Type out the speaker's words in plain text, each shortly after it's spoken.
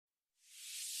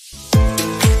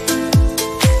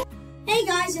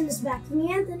guys, and it's back to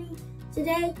me, Anthony.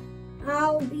 Today,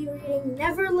 I'll be reading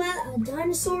Never Let a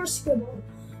Dinosaur Scribble,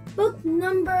 book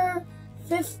number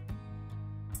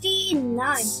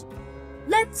 59.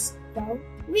 Let's go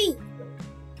read.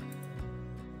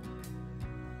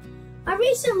 I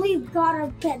recently got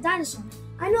a pet dinosaur.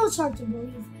 I know it's hard to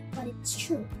believe, but it's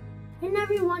true. And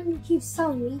everyone keeps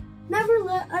telling me, never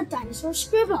let a dinosaur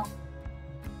scribble.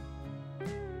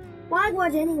 Why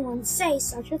would anyone say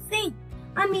such a thing?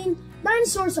 I mean,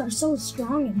 dinosaurs are so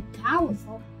strong and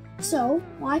powerful, so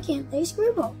why can't they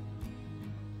scribble?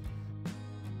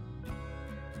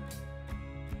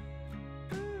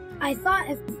 I thought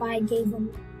if I gave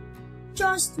them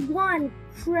just one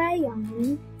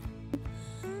crayon,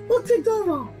 what could go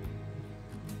wrong?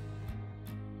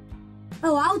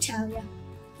 Oh, I'll tell you.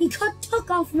 He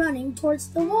took off running towards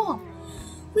the wall.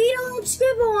 "We don't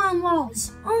scribble on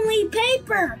walls, only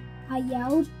paper," I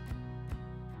yelled.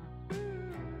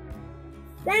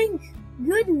 Thank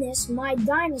goodness my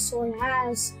dinosaur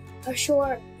has a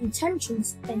short attention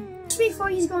span. Just before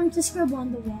he's going to scribble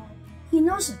on the wall, he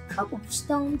knows a couple of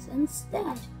stones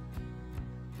instead.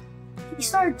 He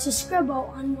started to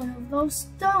scribble on one of those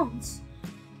stones,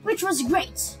 which was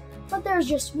great, but there's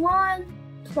just one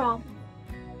problem.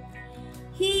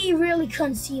 He really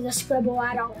couldn't see the scribble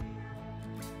at all.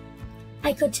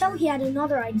 I could tell he had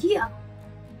another idea.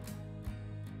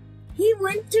 He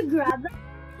went to grab it.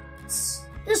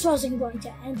 This wasn't going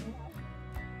to end well.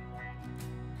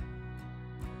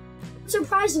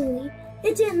 Surprisingly,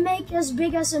 it didn't make as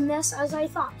big as a mess as I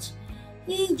thought.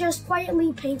 He just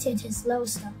quietly painted his low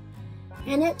stuff,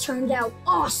 and it turned out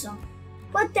awesome.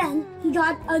 But then he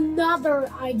got another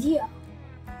idea.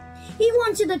 He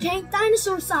wanted to paint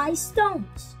dinosaur-sized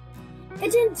stones.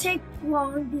 It didn't take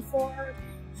long before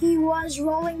he was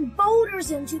rolling boulders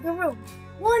into the room,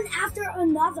 one after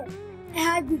another. It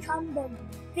had become the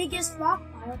biggest rock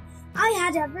pile I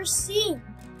had ever seen.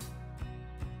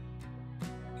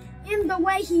 And the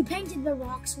way he painted the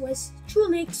rocks was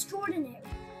truly extraordinary.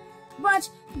 But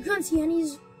you couldn't see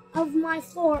any of my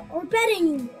floor or bed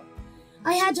anymore.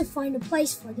 I had to find a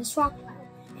place for this rock pile,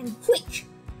 and quick.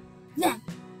 Then,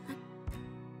 I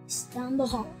walked down the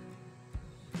hall.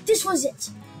 This was it.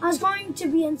 I was going to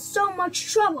be in so much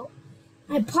trouble.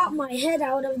 I popped my head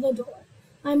out of the door.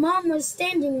 My mom was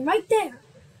standing right there.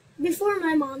 Before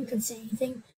my mom could say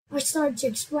anything, I started to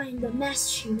explain the mess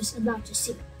she was about to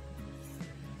see.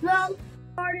 Well, it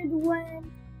started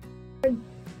when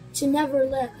to never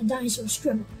let a dinosaur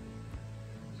scribble.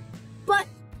 But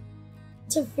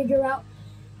to figure out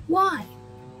why.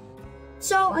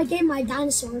 So I gave my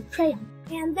dinosaur a crayon,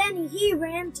 and then he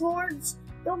ran towards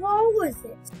the wall with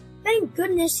it. Thank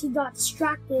goodness he got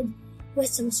distracted with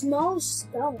some small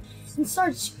stones and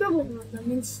started scribbling on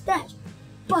them instead.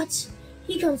 But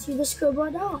he couldn't see the scribble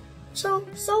at all. So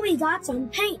he got some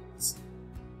paint.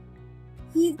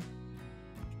 He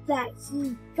got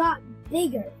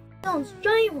bigger, stones,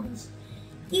 giant ones,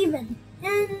 even,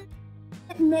 and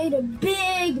it made a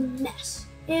big mess.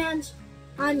 And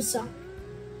I'm sorry.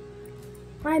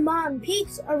 My mom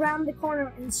peeked around the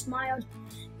corner and smiled.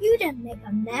 "You didn't make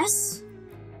a mess.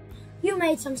 You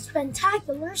made some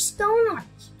spectacular stone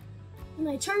art." When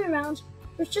I turned around,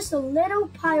 there's just a little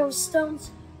pile of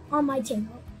stones on my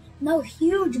table. No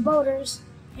huge boulders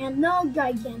and no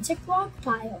gigantic rock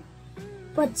pile.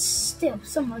 But still,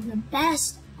 some of the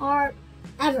best art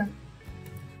ever.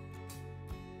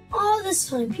 All this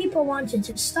time, people wanted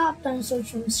to stop dinosaurs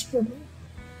from scribbling.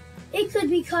 It could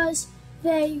be because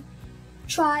they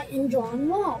try and draw on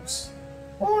walls,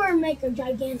 or make a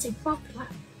gigantic rock pile.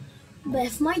 But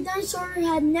if my dinosaur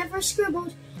had never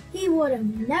scribbled, he would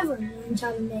have never learned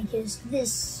how to make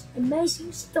this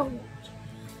amazing stone art.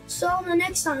 So the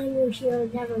next time you hear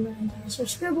never let a dinosaur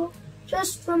scribble,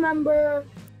 just remember,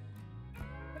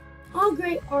 all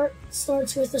great art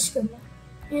starts with a scribble,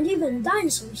 and even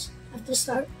dinosaurs have to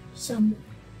start somewhere.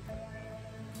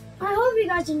 I hope you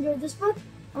guys enjoyed this book.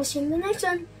 I'll see you in the next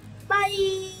one.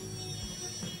 Bye!